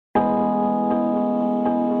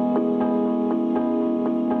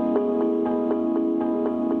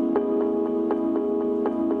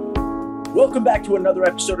Welcome back to another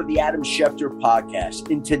episode of the Adam Schefter podcast.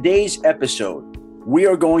 In today's episode, we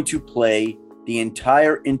are going to play the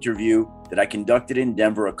entire interview that I conducted in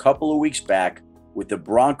Denver a couple of weeks back with the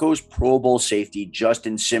Broncos Pro Bowl safety,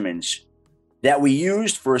 Justin Simmons, that we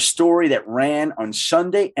used for a story that ran on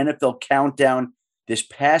Sunday NFL Countdown this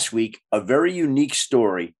past week, a very unique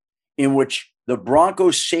story in which the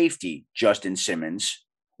Broncos safety, Justin Simmons,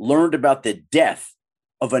 learned about the death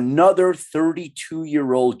of another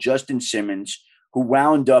 32-year-old Justin Simmons who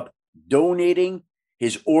wound up donating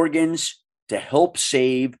his organs to help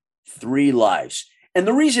save 3 lives. And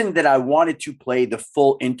the reason that I wanted to play the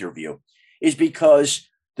full interview is because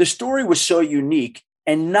the story was so unique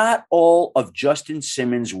and not all of Justin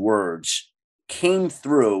Simmons' words came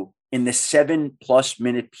through in the 7+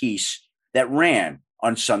 minute piece that ran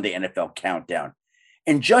on Sunday NFL Countdown.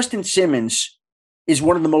 And Justin Simmons is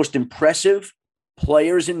one of the most impressive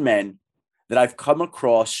players and men that I've come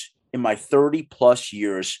across in my 30+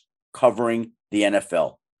 years covering the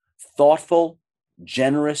NFL. Thoughtful,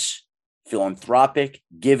 generous, philanthropic,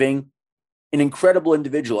 giving, an incredible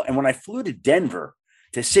individual. And when I flew to Denver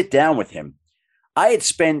to sit down with him, I had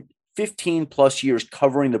spent 15+ years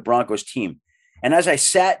covering the Broncos team. And as I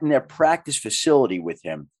sat in their practice facility with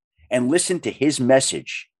him and listened to his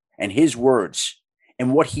message and his words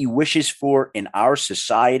and what he wishes for in our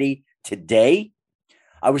society today,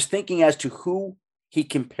 I was thinking as to who he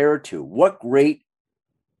compared to. What great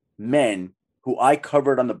men who I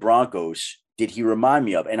covered on the Broncos did he remind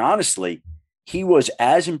me of? And honestly, he was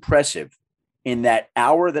as impressive in that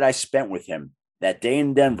hour that I spent with him that day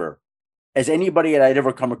in Denver as anybody that I'd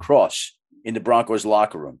ever come across in the Broncos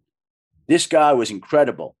locker room. This guy was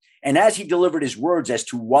incredible. And as he delivered his words as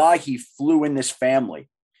to why he flew in this family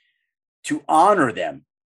to honor them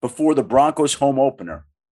before the Broncos home opener,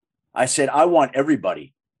 I said, I want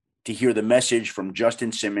everybody to hear the message from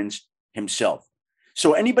Justin Simmons himself.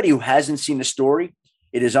 So anybody who hasn't seen the story,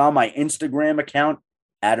 it is on my Instagram account,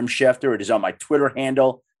 Adam Schefter. It is on my Twitter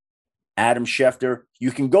handle, Adam Schefter.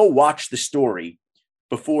 You can go watch the story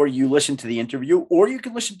before you listen to the interview, or you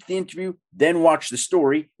can listen to the interview, then watch the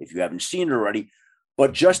story if you haven't seen it already.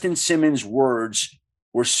 But Justin Simmons' words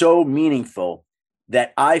were so meaningful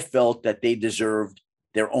that I felt that they deserved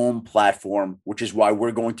their own platform, which is why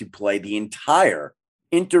we're going to play the entire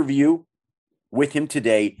interview with him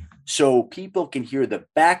today so people can hear the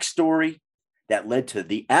backstory that led to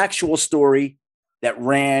the actual story that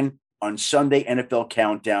ran on Sunday NFL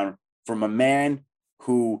Countdown from a man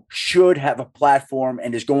who should have a platform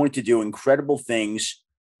and is going to do incredible things,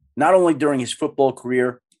 not only during his football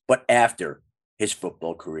career, but after his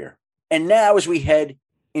football career. And now as we head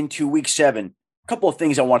into week 7, a couple of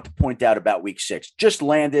things I want to point out about week 6. Just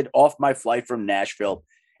landed off my flight from Nashville,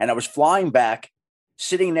 and I was flying back,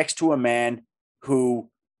 sitting next to a man who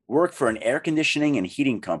worked for an air conditioning and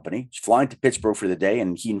heating company. He's flying to Pittsburgh for the day,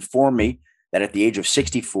 and he informed me that at the age of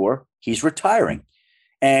 64, he's retiring.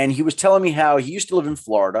 And he was telling me how he used to live in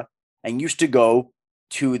Florida and used to go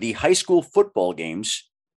to the high school football games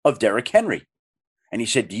of Derrick Henry. And he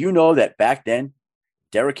said, do you know that back then,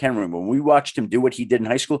 Derrick Henry, when we watched him do what he did in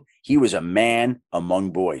high school, he was a man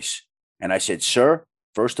among boys. And I said, sir,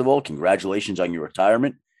 first of all, congratulations on your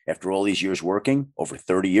retirement after all these years working, over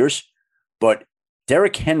 30 years. But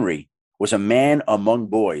Derrick Henry was a man among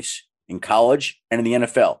boys in college and in the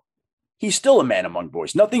NFL. He's still a man among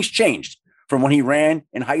boys. Nothing's changed from when he ran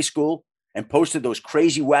in high school and posted those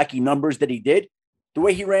crazy, wacky numbers that he did. The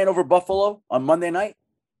way he ran over Buffalo on Monday night,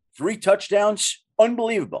 3 touchdowns,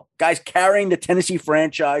 unbelievable. Guys carrying the Tennessee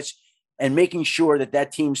franchise and making sure that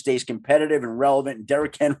that team stays competitive and relevant. And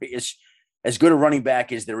Derrick Henry is as good a running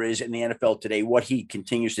back as there is in the NFL today. What he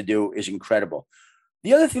continues to do is incredible.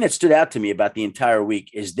 The other thing that stood out to me about the entire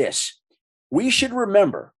week is this. We should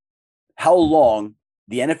remember how long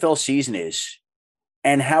the NFL season is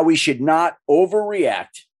and how we should not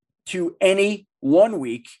overreact to any one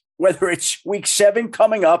week, whether it's week 7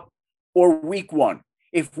 coming up or week 1.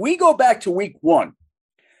 If we go back to week 1,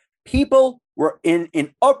 people were in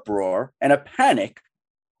an uproar and a panic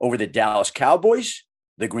over the Dallas Cowboys,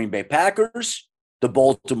 the Green Bay Packers, the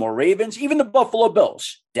Baltimore Ravens, even the Buffalo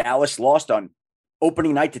Bills. Dallas lost on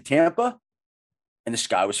opening night to Tampa, and the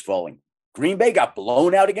sky was falling. Green Bay got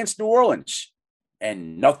blown out against New Orleans,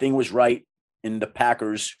 and nothing was right in the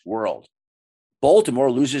Packers world.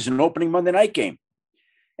 Baltimore loses an opening Monday night game.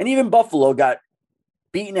 And even Buffalo got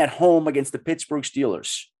beaten at home against the Pittsburgh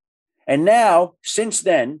Steelers. And now, since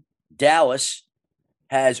then, Dallas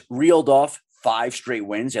has reeled off 5 straight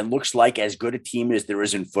wins and looks like as good a team as there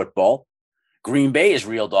is in football. Green Bay has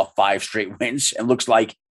reeled off 5 straight wins and looks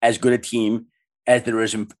like as good a team as there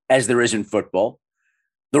is in football.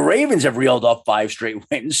 The Ravens have reeled off 5 straight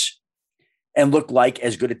wins and look like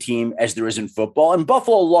as good a team as there is in football. And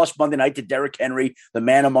Buffalo lost Monday night to Derrick Henry, the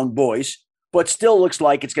man among boys, but still looks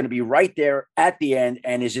like it's going to be right there at the end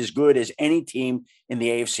and is as good as any team in the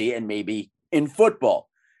AFC and maybe in football.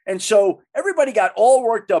 And so everybody got all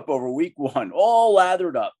worked up over week 1, all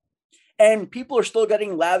lathered up. And people are still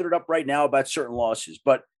getting lathered up right now about certain losses.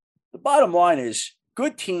 But the bottom line is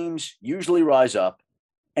good teams usually rise up,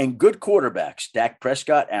 and good quarterbacks, Dak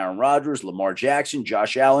Prescott, Aaron Rodgers, Lamar Jackson,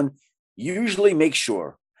 Josh Allen, usually make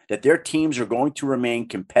sure that their teams are going to remain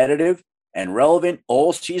competitive and relevant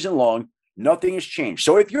all season long. Nothing has changed.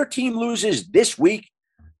 So if your team loses this week,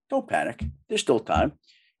 don't panic. There's still time.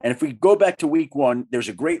 And if we go back to week 1, there's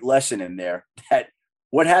a great lesson in there that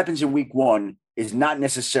what happens in week 1 is not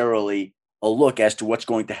necessarily a look as to what's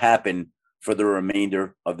going to happen for the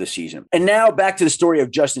remainder of the season. And now back to the story of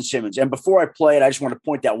Justin Simmons. And before I play it, I just want to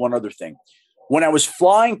point out one other thing. When I was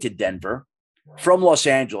flying to Denver from Los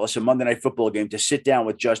Angeles, a Monday Night Football game, to sit down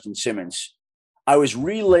with Justin Simmons, I was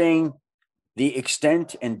relaying the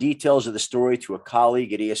extent and details of the story to a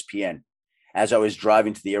colleague at ESPN as I was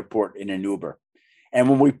driving to the airport in an Uber. And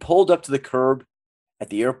when we pulled up to the curb at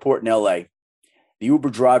the airport in LA, the Uber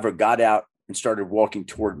driver got out and started walking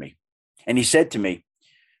toward me. And he said to me,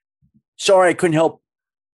 "Sorry, I couldn't help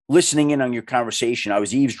listening in on your conversation. I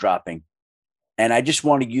was eavesdropping. And I just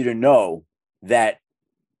wanted you to know that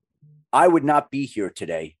I would not be here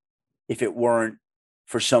today if it weren't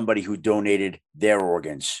for somebody who donated their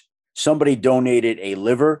organs. Somebody donated a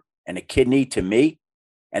liver and a kidney to me,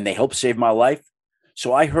 and they helped save my life.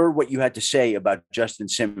 So I heard what you had to say about Justin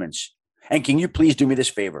Simmons. And can you please do me this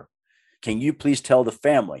favor? Can you please tell the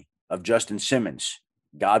family of Justin Simmons,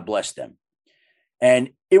 God bless them."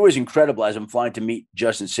 And it was incredible as I'm flying to meet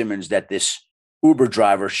Justin Simmons that this Uber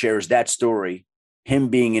driver shares that story, him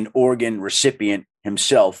being an organ recipient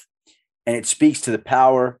himself. And it speaks to the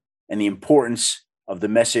power and the importance of the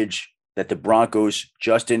message that the Broncos'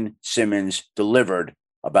 Justin Simmons delivered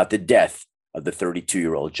about the death of the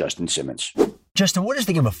 32-year-old Justin Simmons. Justin, what does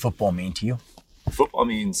the game of football mean to you? Football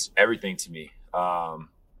means everything to me.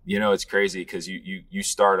 It's crazy because you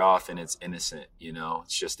start off and it's innocent.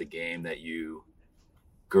 It's just a game that you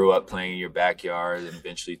grew up playing in your backyard and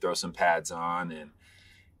eventually throw some pads on. And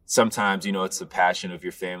sometimes, it's the passion of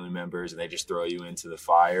your family members and they just throw you into the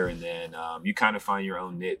fire. And then you kind of find your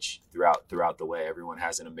own niche throughout the way. Everyone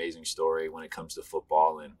has an amazing story when it comes to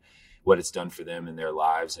football and what it's done for them in their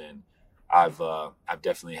lives. And I've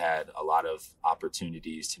definitely had a lot of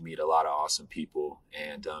opportunities to meet a lot of awesome people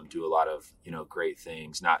and do a lot of, great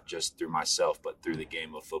things, not just through myself, but through the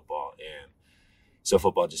game of football. And so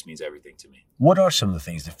football just means everything to me. What are some of the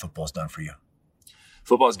things that football's done for you?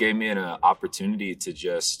 Football's gave me an opportunity to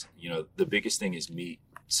just, the biggest thing is meet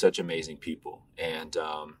such amazing people. And,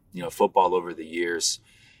 football over the years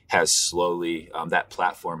has slowly, that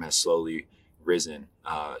platform has slowly risen,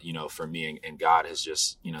 for me, and God has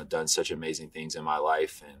just, done such amazing things in my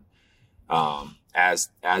life. And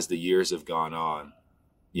as the years have gone on,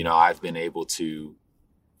 I've been able to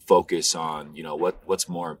focus on, what's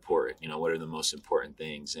more important, what are the most important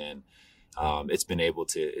things. And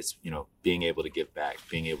being able to give back,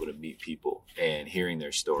 being able to meet people and hearing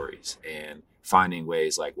their stories and finding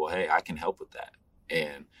ways like, well, hey, I can help with that.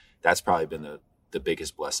 And that's probably been the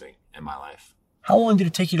biggest blessing in my life. How long did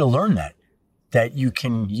it take you to learn that you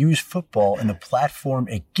can use football and the platform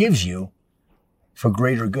it gives you for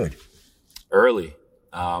greater good? Early,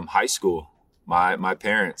 high school, my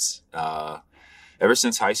parents, ever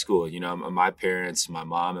since high school, my parents, my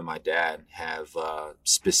mom and my dad have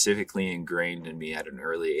specifically ingrained in me at an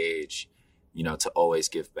early age, to always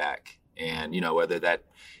give back. And, whether that,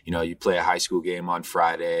 you play a high school game on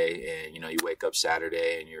Friday and, you wake up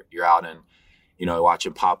Saturday and you're out and,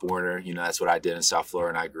 watching Pop Warner, that's what I did in South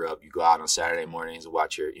Florida and I grew up. You go out on Saturday mornings and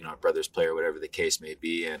watch your, brothers play or whatever the case may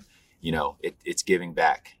be. And, it's giving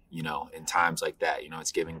back, in times like that,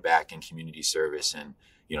 it's giving back in community service and,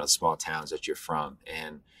 small towns that you're from.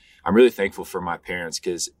 And I'm really thankful for my parents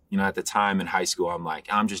because, at the time in high school, I'm like,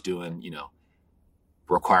 I'm just doing,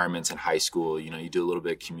 requirements in high school. You do a little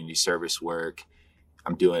bit of community service work.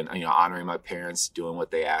 I'm doing, honoring my parents, doing what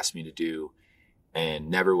they asked me to do. And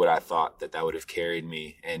never would I thought that would have carried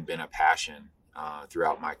me and been a passion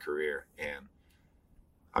throughout my career. And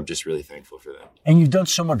I'm just really thankful for them. And you've done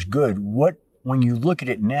so much good. What, when you look at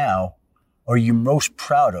it now, are you most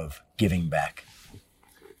proud of giving back?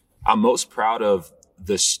 I'm most proud of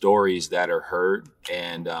the stories that are heard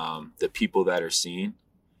and the people that are seen,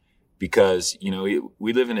 because,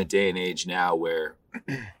 we live in a day and age now where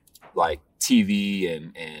like TV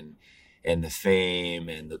and and the fame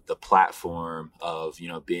and the platform of,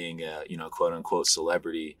 being a, quote unquote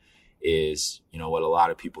celebrity is, what a lot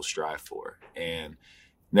of people strive for. And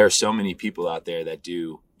there are so many people out there that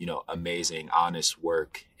do, amazing, honest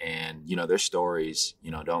work, and, their stories,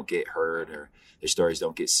 don't get heard, or their stories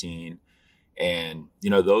don't get seen. And,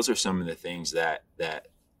 those are some of the things that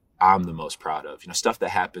I'm the most proud of, stuff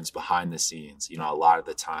that happens behind the scenes, a lot of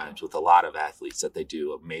the times with a lot of athletes that they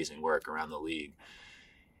do amazing work around the league.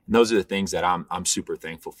 And those are the things that I'm super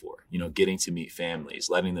thankful for, getting to meet families,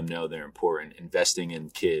 letting them know they're important, investing in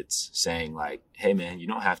kids, saying like, hey man, you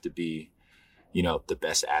don't have to be, the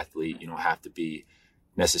best athlete. You don't have to be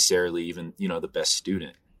necessarily even, the best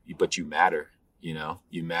student, but you matter,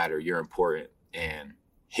 you matter, you're important. And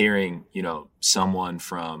hearing, someone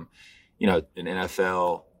from, an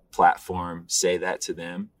NFL platform say that to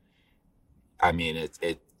them, I mean,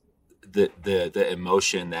 the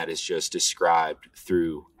emotion that is just described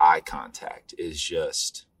through eye contact is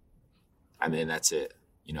just, I mean, that's it.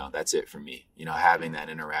 That's it for me, having that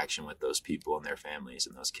interaction with those people and their families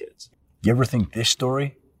and those kids. You ever think this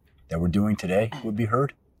story that we're doing today would be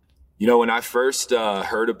heard? When I first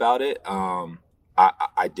heard about it,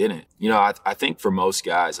 I didn't. I think for most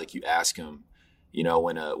guys, like you ask them,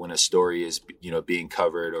 when a story is, being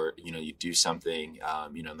covered, or, you do something,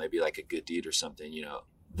 maybe like a good deed or something,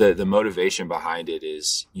 the motivation behind it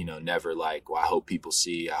is, never like, well, I hope people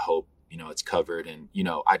see, I hope, it's covered. And,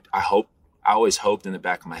 I always hoped in the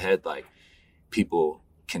back of my head, like people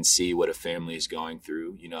can see what a family is going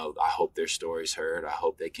through. I hope their story's heard. I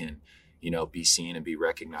hope they can, be seen and be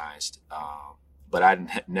recognized. But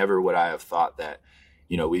never would I have thought that,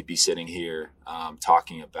 we'd be sitting here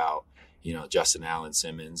talking about, Justin Allen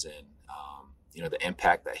Simmons and, the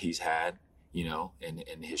impact that he's had,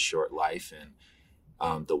 in his short life,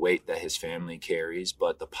 and the weight that his family carries,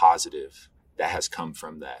 but the positive that has come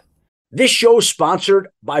from that. This show is sponsored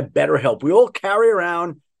by BetterHelp. We all carry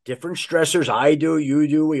around different stressors. I do, you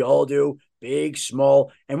do, we all do, big,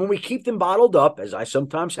 small. And when we keep them bottled up, as I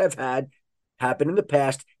sometimes have had happen in the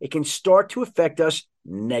past, it can start to affect us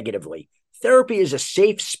negatively. Therapy is a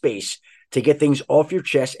safe space to get things off your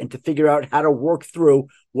chest and to figure out how to work through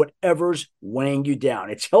whatever's weighing you down.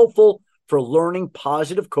 It's helpful for learning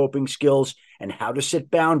positive coping skills and how to set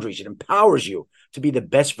boundaries. It empowers you to be the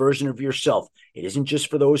best version of yourself. It isn't just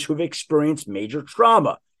for those who have experienced major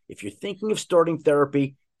trauma. If you're thinking of starting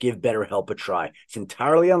therapy, give BetterHelp a try. It's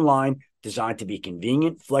entirely online, designed to be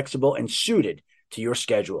convenient, flexible, and suited to your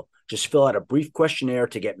schedule. Just fill out a brief questionnaire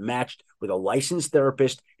to get matched with a licensed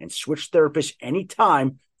therapist and switch therapists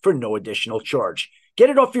anytime for no additional charge. Get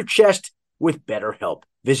it off your chest with BetterHelp.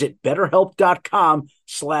 Visit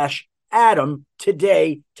BetterHelp.com/Adam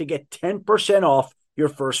today to get 10% off your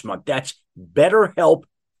first month. That's BetterHelp,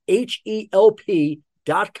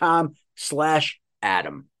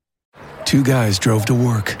 HELP.com/Adam. Two guys drove to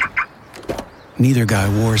work. Neither guy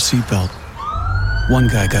wore a seatbelt. One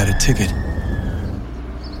guy got a ticket.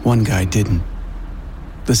 One guy didn't.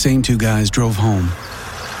 The same two guys drove home.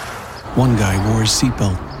 One guy wore his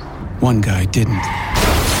seatbelt. One guy didn't.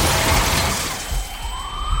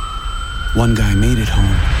 One guy made it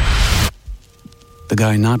home. The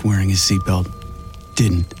guy not wearing his seatbelt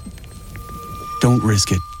didn't. Don't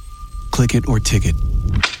risk it. Click it or ticket.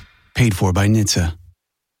 Paid for by NHTSA.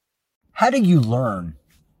 How did you learn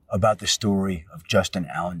about the story of Justin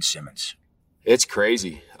Allen Simmons? It's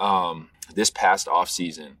crazy. This past off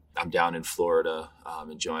season, I'm down in Florida,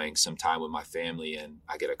 enjoying some time with my family, and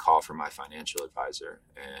I get a call from my financial advisor.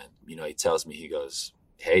 And, he tells me, he goes,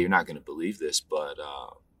 hey, you're not going to believe this, but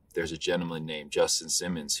there's a gentleman named Justin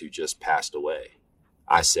Simmons who just passed away.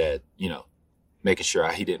 I said, making sure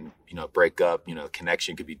he didn't, break up,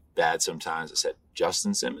 connection could be bad sometimes. I said,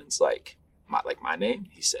 Justin Simmons, like my name?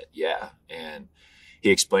 He said, yeah. And he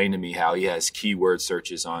explained to me how he has keyword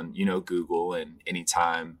searches on, Google, and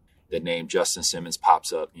anytime the name Justin Simmons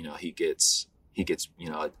pops up, he gets,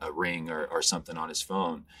 a ring or something on his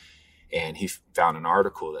phone. And he found an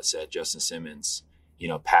article that said Justin Simmons,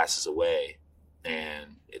 passes away,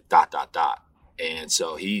 and it ... And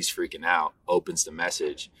so he's freaking out, opens the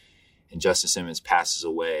message, and Justin Simmons passes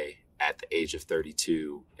away at the age of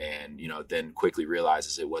 32, and, then quickly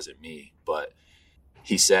realizes it wasn't me. But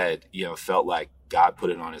he said, felt like God put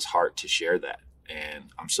it on his heart to share that. And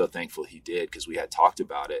I'm so thankful he did, because we had talked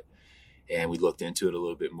about it and we looked into it a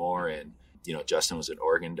little bit more. And, Justin was an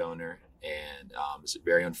organ donor, and it's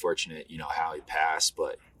very unfortunate, how he passed,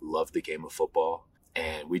 but loved the game of football.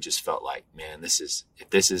 And we just felt like, man, if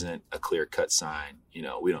this isn't a clear-cut sign,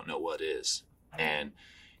 we don't know what is. And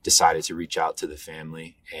decided to reach out to the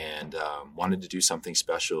family and wanted to do something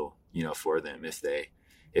special, for them if they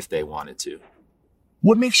if they wanted to.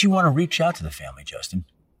 What makes you want to reach out to the family, Justin?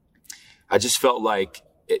 I just felt like,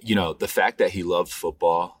 the fact that he loved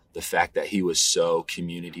football, the fact that he was so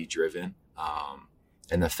community driven,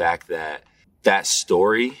 and the fact that that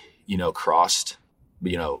story, crossed,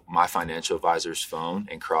 my financial advisor's phone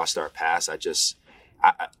and crossed our paths.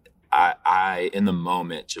 I in the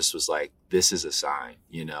moment just was like, this is a sign,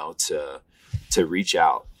 to reach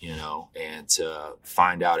out, and to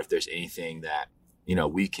find out if there's anything that,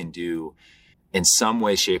 we can do in some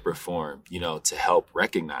way, shape, or form, to help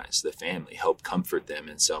recognize the family, help comfort them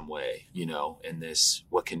in some way, in this,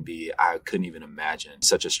 what can be, I couldn't even imagine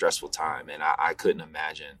such a stressful time. And I couldn't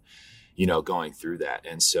imagine, going through that.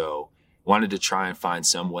 And so wanted to try and find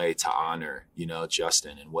some way to honor,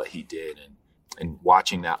 Justin and what he did. And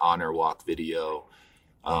watching that honor walk video,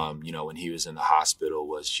 when he was in the hospital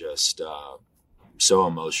was just so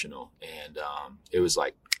emotional. And it was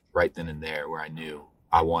like right then and there where I knew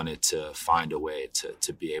I wanted to find a way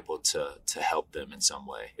to be able to help them in some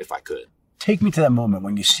way if I could. Take me to that moment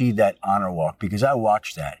when you see that honor walk, because I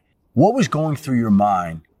watched that. What was going through your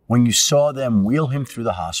mind when you saw them wheel him through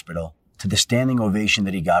the hospital to the standing ovation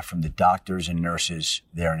that he got from the doctors and nurses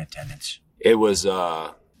there in attendance? It was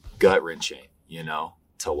gut-wrenching,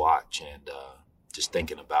 to watch, and just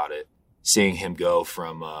thinking about it, seeing him go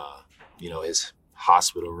from, his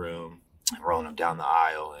hospital room, rolling him down the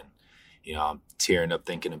aisle, and I'm tearing up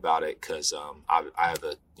thinking about it because I have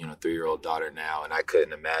a 3-year-old daughter now, and I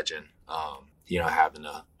couldn't imagine having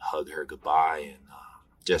to hug her goodbye, and I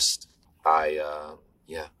just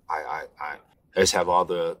have all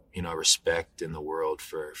the respect in the world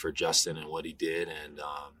for Justin and what he did, and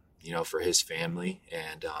for his family,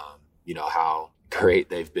 and how great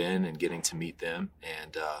they've been and getting to meet them,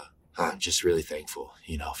 and I'm just really thankful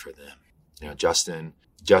for them.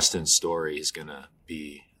 Justin's story is gonna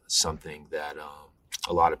be something that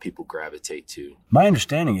a lot of people gravitate to. My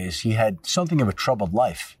understanding is he had something of a troubled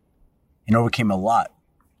life and overcame a lot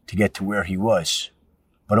to get to where he was.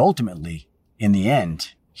 But ultimately, in the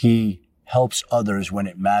end, he helps others when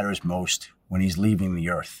it matters most, when he's leaving the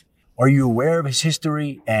earth. Are you aware of his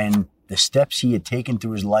history and the steps he had taken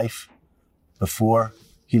through his life before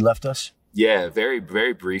he left us? Yeah, very,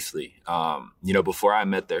 very briefly. Before I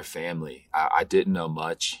met their family, I didn't know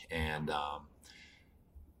much, and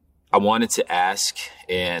I wanted to ask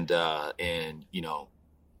and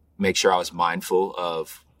make sure I was mindful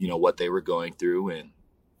of, what they were going through, and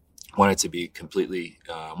wanted to be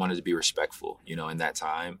respectful, in that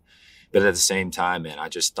time. But at the same time, man, I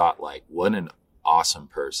just thought like, what an awesome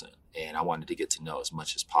person. And I wanted to get to know as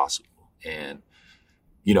much as possible. And,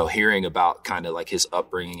 hearing about kind of like his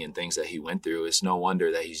upbringing and things that he went through, it's no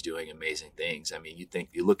wonder that he's doing amazing things. I mean,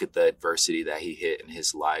 you look at the adversity that he hit in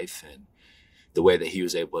his life and the way that he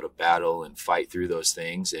was able to battle and fight through those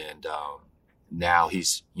things. And now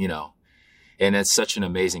he's, and it's such an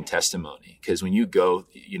amazing testimony, because when you go,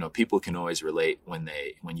 people can always relate when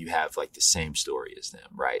you have like the same story as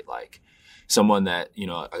them, right? Like someone that,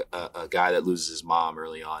 a guy that loses his mom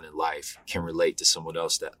early on in life can relate to someone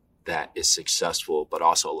else that is successful, but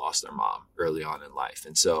also lost their mom early on in life.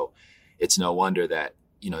 And so it's no wonder that,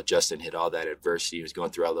 Justin hit all that adversity. He was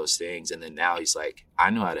going through all those things. And then now he's like,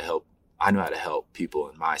 I know how to help people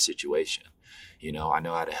in my situation. I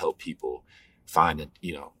know how to help people find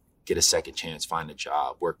get a second chance, find a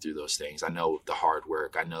job, work through those things. I know the hard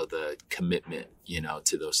work. I know the commitment,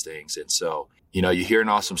 to those things. And so, you hear an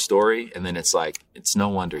awesome story, and then it's like, it's no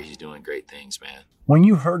wonder he's doing great things, man. When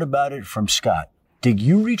you heard about it from Scott, did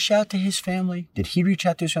you reach out to his family? Did he reach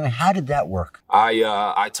out to his family? How did that work? I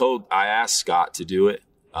asked Scott to do it.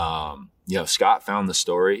 Scott found the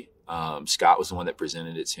story. Scott was the one that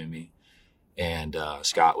presented it to me. And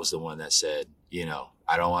Scott was the one that said,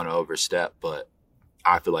 I don't want to overstep, but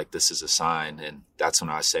I feel like this is a sign. And that's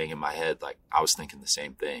when I was saying in my head, like, I was thinking the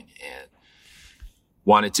same thing and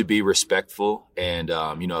wanted to be respectful. And,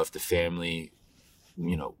 if the family,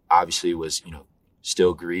 obviously was,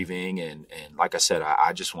 still grieving. And like I said,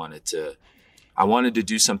 I just wanted to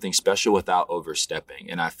do something special without overstepping.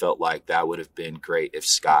 And I felt like that would have been great if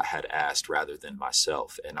Scott had asked rather than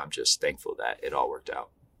myself. And I'm just thankful that it all worked out.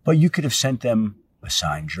 But you could have sent them a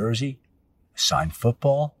signed jersey, a signed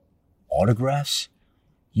football, autographs.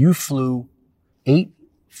 You flew 8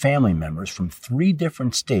 family members from 3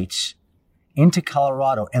 different states into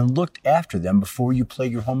Colorado and looked after them before you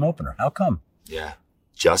played your home opener. How come? Yeah.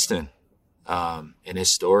 Justin, and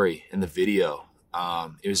his story in the video,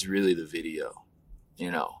 it was really the video,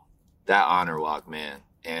 that honor walk, man.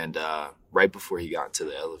 And right before he got into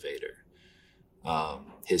the elevator,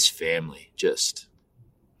 his family just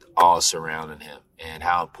all surrounding him, and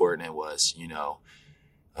how important it was,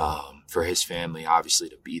 for his family, obviously,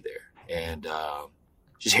 to be there. And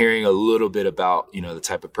just hearing a little bit about, the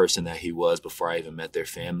type of person that he was before I even met their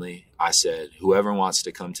family, I said, whoever wants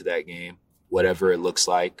to come to that game, whatever it looks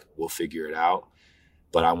like, we'll figure it out.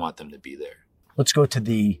 But I want them to be there. Let's go to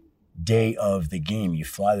the day of the game. You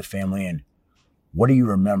fly the family in. What do you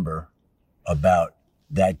remember about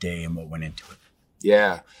that day and what went into it?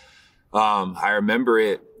 Yeah. I remember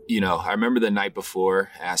it, I remember the night before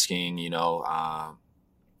asking,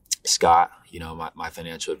 Scott, my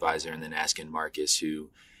financial advisor, and then asking Marcus, who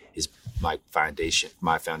is my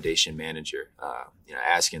foundation manager,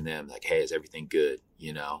 asking them like, hey, is everything good?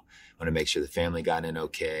 Want to make sure the family got in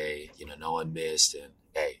okay, no one missed, and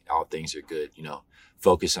hey, all things are good,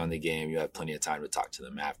 focus on the game. You have plenty of time to talk to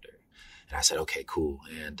them after. And I said, okay, cool.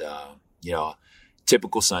 And,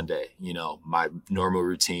 typical Sunday, my normal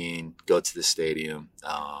routine, go to the stadium,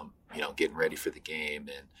 getting ready for the game.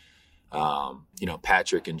 And,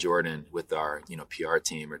 Patrick and Jordan with our, PR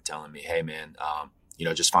team are telling me, hey, man,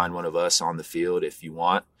 just find one of us on the field if you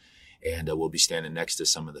want, and we'll be standing next to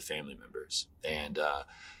some of the family members. And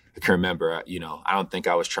I can remember, I don't think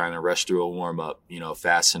I was trying to rush through a warm-up,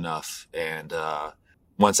 fast enough. And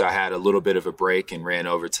once I had a little bit of a break and ran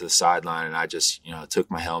over to the sideline, and I just,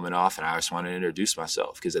 took my helmet off, and I just wanted to introduce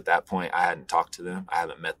myself, because at that point I hadn't talked to them. I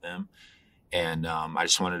haven't met them. And I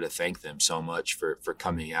just wanted to thank them so much for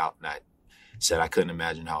coming out. And I said I couldn't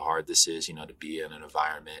imagine how hard this is, to be in an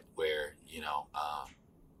environment where,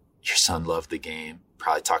 your son loved the game,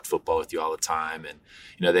 probably talked football with you all the time. And,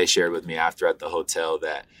 they shared with me after at the hotel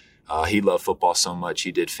that he loved football so much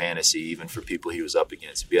he did fantasy even for people he was up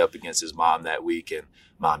against. He'd be up against his mom that week, and,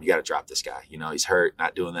 Mom, you got to drop this guy. He's hurt,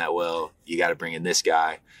 not doing that well. You got to bring in this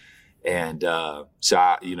guy. And so,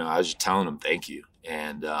 I was just telling him thank you.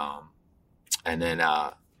 And then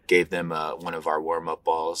gave them one of our warm-up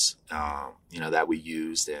balls, that we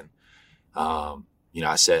used. And,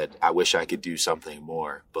 I said, I wish I could do something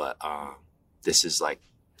more, but this is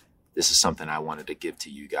something I wanted to give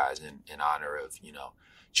to you guys in honor of,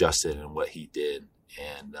 Justin and what he did.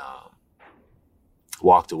 And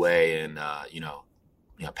walked away, and,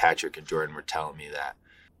 Patrick and Jordan were telling me that,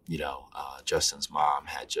 Justin's mom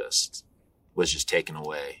was just taken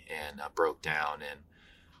away and broke down. And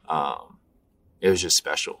it was just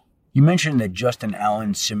special. You mentioned that Justin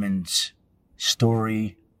Allen Simmons'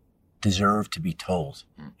 story deserved to be told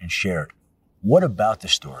and shared. What about the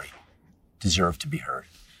story deserved to be heard?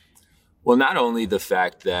 Well, not only the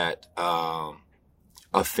fact that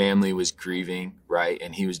a family was grieving, right,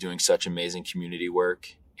 and he was doing such amazing community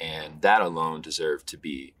work, and that alone deserved to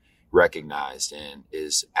be recognized and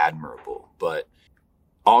is admirable, but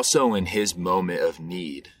also in his moment of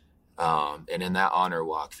need, and in that honor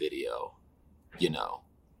walk video,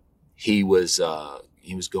 he was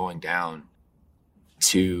going down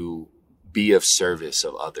to be of service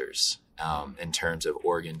of others, in terms of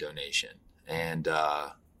organ donation. And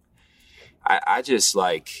I just,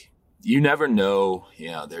 like, you never know,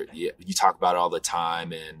 you talk about it all the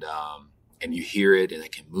time, and you hear it in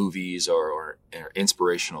movies or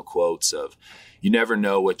inspirational quotes of, you never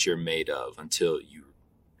know what you're made of until you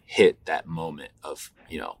hit that moment of,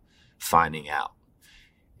 finding out.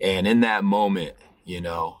 And in that moment,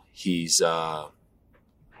 he's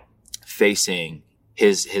facing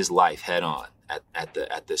his life head on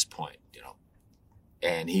at this point,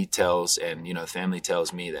 and he tells, and, family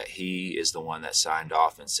tells me that he is the one that signed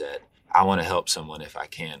off and said, I want to help someone if I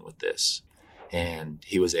can with this. And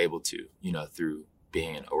he was able to, through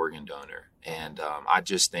being an organ donor. And I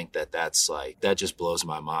just think that just blows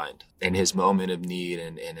my mind. In his moment of need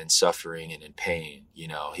and in suffering and in pain,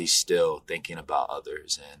 he's still thinking about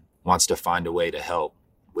others and wants to find a way to help,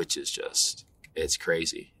 which is just, it's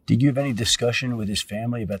crazy. Did you have any discussion with his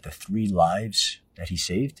family about the 3 lives that he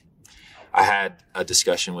saved? I had a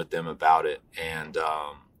discussion with them about it, and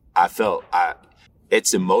I felt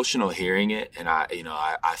it's emotional hearing it, and I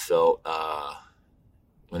felt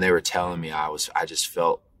when they were telling me, I just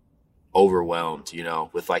felt overwhelmed,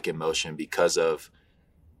 with emotion, because of,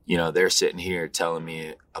 they're sitting here telling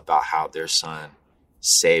me about how their son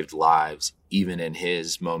saved lives even in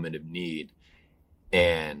his moment of need,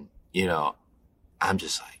 and I'm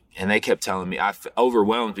just like, and they kept telling me, I felt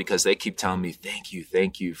overwhelmed because they keep telling me, thank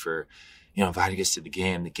you for, inviting us to the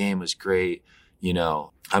game. The game was great.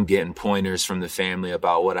 I'm getting pointers from the family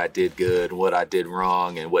about what I did good, what I did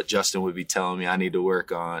wrong, and what Justin would be telling me I need to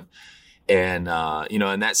work on. And,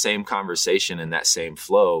 in that same conversation and that same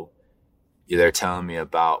flow, they're telling me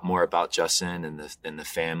more about Justin and the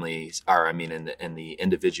families, and the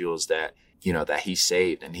individuals that, that he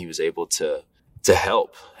saved and he was able to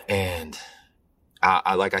help. And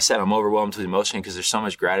like I said, I'm overwhelmed with emotion because there's so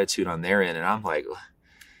much gratitude on their end. And I'm like,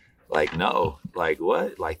 no, like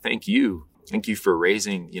what? Like, thank you. Thank you for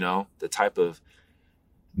raising, the type of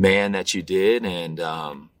man that you did. And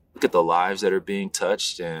look at the lives that are being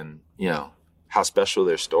touched and, how special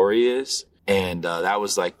their story is. And that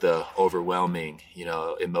was like the overwhelming,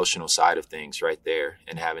 emotional side of things right there,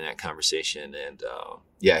 and having that conversation. And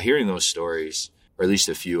hearing those stories, or at least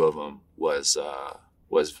a few of them, was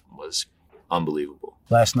unbelievable.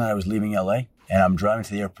 Last night I was leaving LA and I'm driving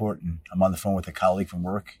to the airport and I'm on the phone with a colleague from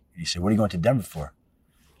work. And he said, "What are you going to Denver for?"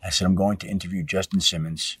 I said, "I'm going to interview Justin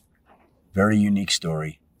Simmons." Very unique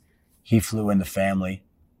story. He flew in the family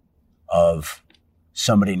of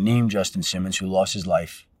somebody named Justin Simmons who lost his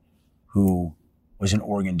life, who was an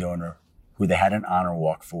organ donor, who they had an honor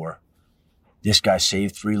walk for. This guy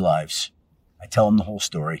saved 3 lives. I tell him the whole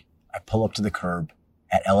story. I pull up to the curb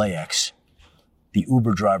at LAX. The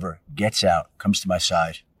Uber driver gets out, comes to my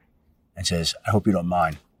side, and says, "I hope you don't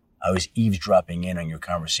mind. I was eavesdropping in on your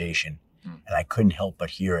conversation, and I couldn't help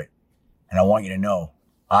but hear it. And I want you to know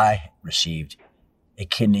I received a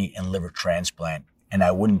kidney and liver transplant, and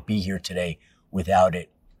I wouldn't be here today without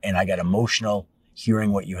it. And I got emotional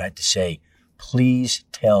hearing what you had to say. Please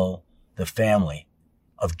tell the family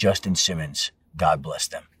of Justin Simmons, God bless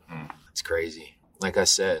them." It's crazy. Like I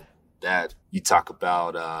said, that you talk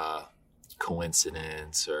about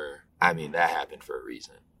coincidence, that happened for a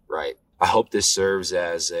reason, right? I hope this serves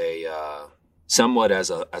as a somewhat as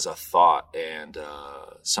a thought and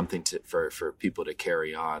something for people to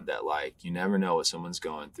carry on, that like, you never know what someone's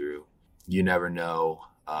going through. You never know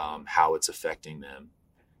how it's affecting them.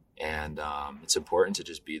 And it's important to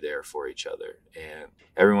just be there for each other. And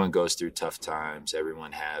everyone goes through tough times.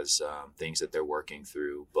 Everyone has things that they're working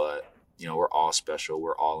through, but we're all special.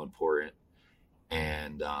 We're all important.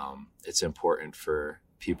 And it's important for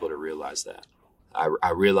people to realize that.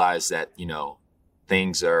 I realize that,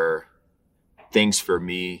 things for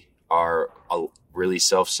me are really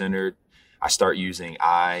self-centered. I start using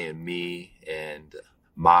I and me and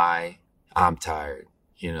my. I'm tired,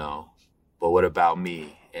 but what about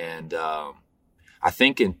me? And I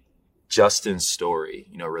think in Justin's story,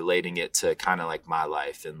 relating it to kind of like my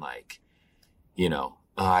life and like,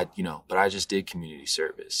 but I just did community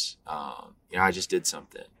service. I just did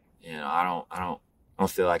something. I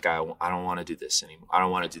don't feel like I don't want to do this anymore. I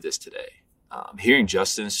don't want to do this today. Hearing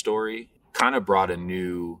Justin's story kind of brought a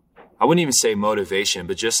new, I wouldn't even say motivation,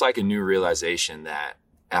 but just like a new realization that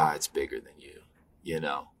it's bigger than you.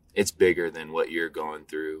 It's bigger than what you're going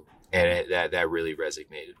through. And that really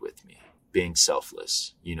resonated with me. Being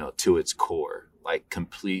selfless, to its core, like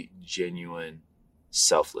complete, genuine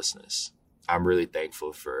selflessness. I'm really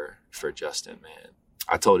thankful for Justin, man.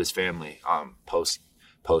 I told his family post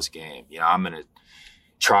game, I'm going to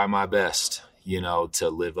try my best, to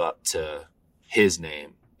live up to his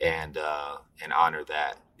name and honor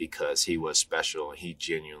that, because he was special and he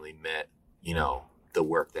genuinely meant, the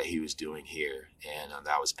work that he was doing here. And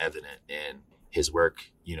that was evident in his work,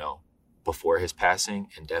 before his passing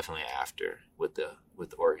and definitely after with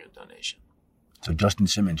the organ donation. So Justin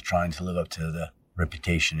Simmons trying to live up to the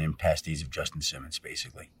reputation and past deeds of Justin Simmons,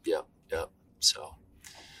 basically. Yep. So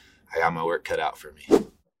I got my work cut out for me.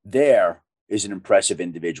 There is an impressive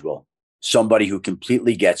individual, somebody who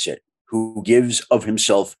completely gets it, who gives of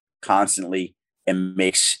himself constantly and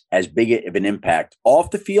makes as big of an impact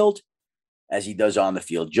off the field as he does on the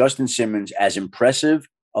field. Justin Simmons, as impressive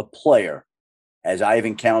a player as I have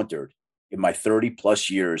encountered in my 30-plus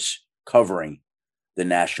years covering the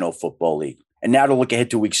National Football League. And now to look ahead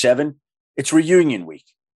to Week 7, it's reunion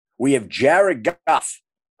week. We have Jared Goff,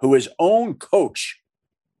 who his own coach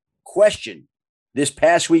questioned this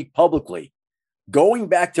past week publicly, going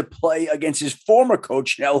back to play against his former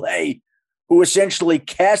coach in L.A., who essentially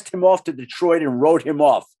cast him off to Detroit and wrote him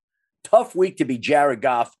off. Tough week to be Jared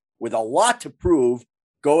Goff, with a lot to prove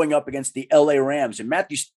going up against the LA Rams. And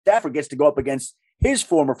Matthew Stafford gets to go up against his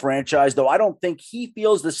former franchise, though I don't think he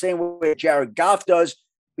feels the same way Jared Goff does,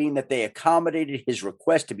 being that they accommodated his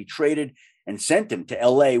request to be traded and sent him to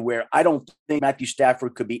LA, where I don't think Matthew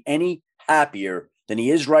Stafford could be any happier than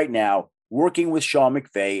he is right now, working with Sean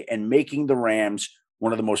McVay and making the Rams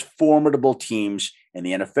one of the most formidable teams in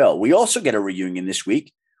the NFL. We also get a reunion this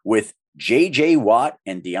week with J.J. Watt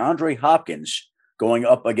and DeAndre Hopkins going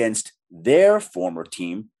up against their former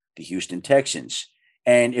team, the Houston Texans.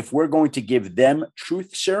 And if we're going to give them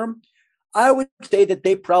truth serum, I would say that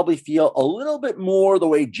they probably feel a little bit more the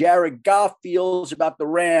way Jared Goff feels about the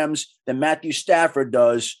Rams than Matthew Stafford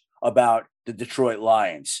does about the Detroit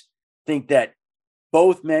Lions. Think that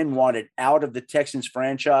both men wanted out of the Texans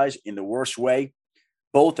franchise in the worst way.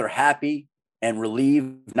 Both are happy and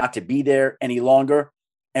relieved not to be there any longer.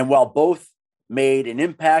 And while both made an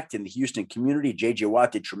impact in the Houston community, J.J.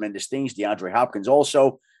 Watt did tremendous things. DeAndre Hopkins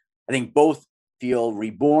also. I think both feel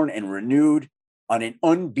reborn and renewed on an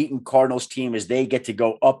unbeaten Cardinals team as they get to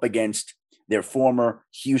go up against their former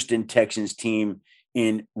Houston Texans team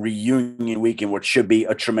in reunion week in what should be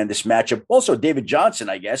a tremendous matchup. Also, David Johnson,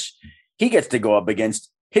 I guess, he gets to go up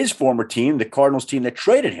against his former team, the Cardinals team that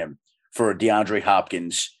traded him for DeAndre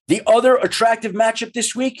Hopkins. The other attractive matchup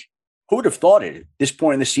this week, who would have thought it at this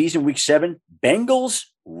point in the season, week 7,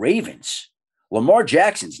 Bengals-Ravens. Lamar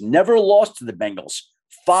Jackson's never lost to the Bengals,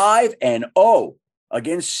 5-0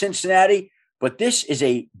 against Cincinnati, but this is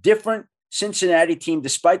a different Cincinnati team,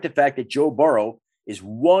 despite the fact that Joe Burrow is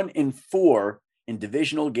 1-4 in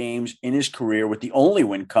divisional games in his career, with the only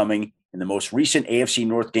win coming in the most recent AFC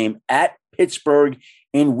North game at Pittsburgh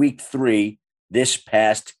in week 3 this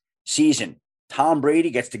past season. Tom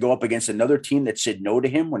Brady gets to go up against another team that said no to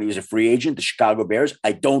him when he was a free agent, the Chicago Bears.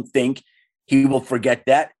 I don't think he will forget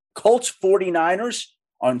that. Colts 49ers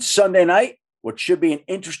on Sunday night, what should be an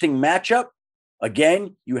interesting matchup.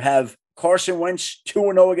 Again, you have Carson Wentz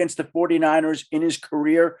 2-0 against the 49ers in his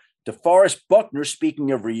career. DeForest Buckner,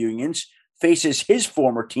 speaking of reunions, faces his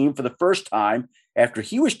former team for the first time after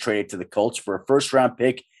he was traded to the Colts for a first-round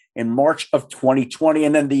pick in March of 2020.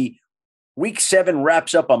 And then the Week 7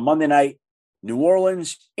 wraps up on Monday night. New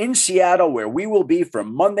Orleans in Seattle, where we will be for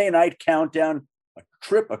Monday Night Countdown, a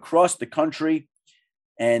trip across the country.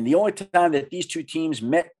 And the only time that these two teams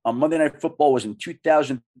met on Monday Night Football was in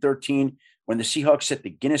 2013 when the Seahawks set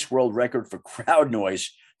the Guinness World Record for crowd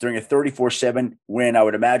noise during a 34-7 win. I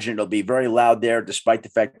would imagine it'll be very loud there, despite the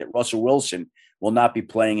fact that Russell Wilson will not be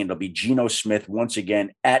playing, and it'll be Geno Smith once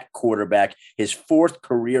again at quarterback, his 4th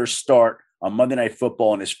career start on Monday Night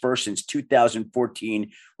Football and his first since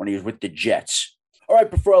 2014 when he was with the Jets. All right,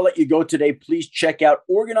 before I let you go today, please check out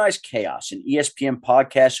Organized Chaos, an ESPN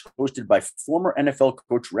podcast hosted by former NFL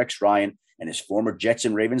coach Rex Ryan and his former Jets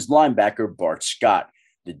and Ravens linebacker Bart Scott.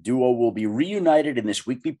 The duo will be reunited in this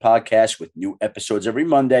weekly podcast with new episodes every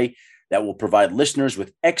Monday that will provide listeners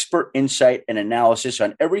with expert insight and analysis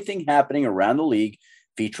on everything happening around the league,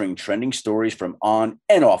 featuring trending stories from on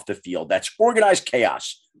and off the field. That's Organized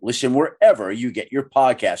Chaos. Listen wherever you get your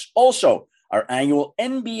podcasts. Also, our annual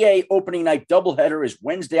NBA opening night doubleheader is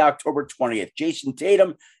Wednesday, October 20th. Jason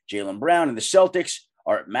Tatum, Jaylen Brown, and the Celtics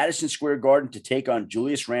are at Madison Square Garden to take on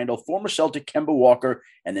Julius Randle, former Celtic Kemba Walker,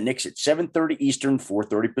 and the Knicks at 7:30 Eastern,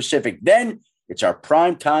 4:30 Pacific. Then it's our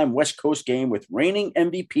primetime West Coast game with reigning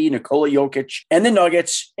MVP Nikola Jokic and the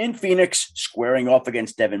Nuggets in Phoenix, squaring off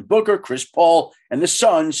against Devin Booker, Chris Paul, and the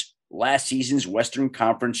Suns, last season's Western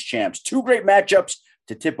Conference champs. 2 great matchups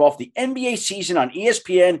to tip off the NBA season on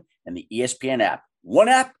ESPN and the ESPN app. One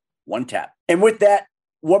app, one tap. And with that,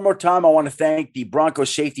 one more time, I want to thank the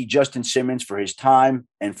Broncos safety, Justin Simmons, for his time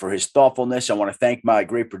and for his thoughtfulness. I want to thank my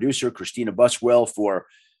great producer, Christina Buswell, for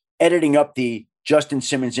editing up the Justin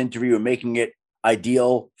Simmons interview and making it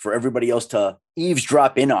ideal for everybody else to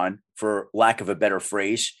eavesdrop in on, for lack of a better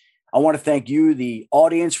phrase. I want to thank you, the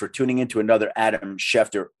audience, for tuning into another Adam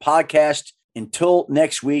Schefter podcast. Until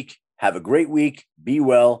next week, have a great week, be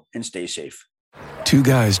well, and stay safe. 2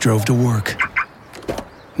 guys drove to work.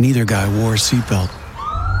 Neither guy wore a seatbelt.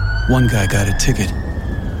 One guy got a ticket.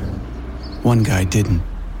 One guy didn't.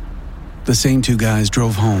 The same 2 guys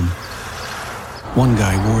drove home. One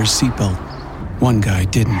guy wore his seatbelt. One guy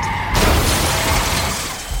didn't.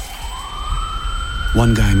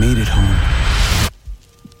 One guy made it home.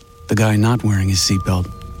 The guy not wearing his seatbelt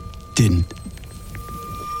didn't.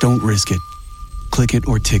 Don't risk it. Click it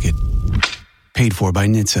or ticket. Paid for by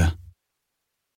NHTSA.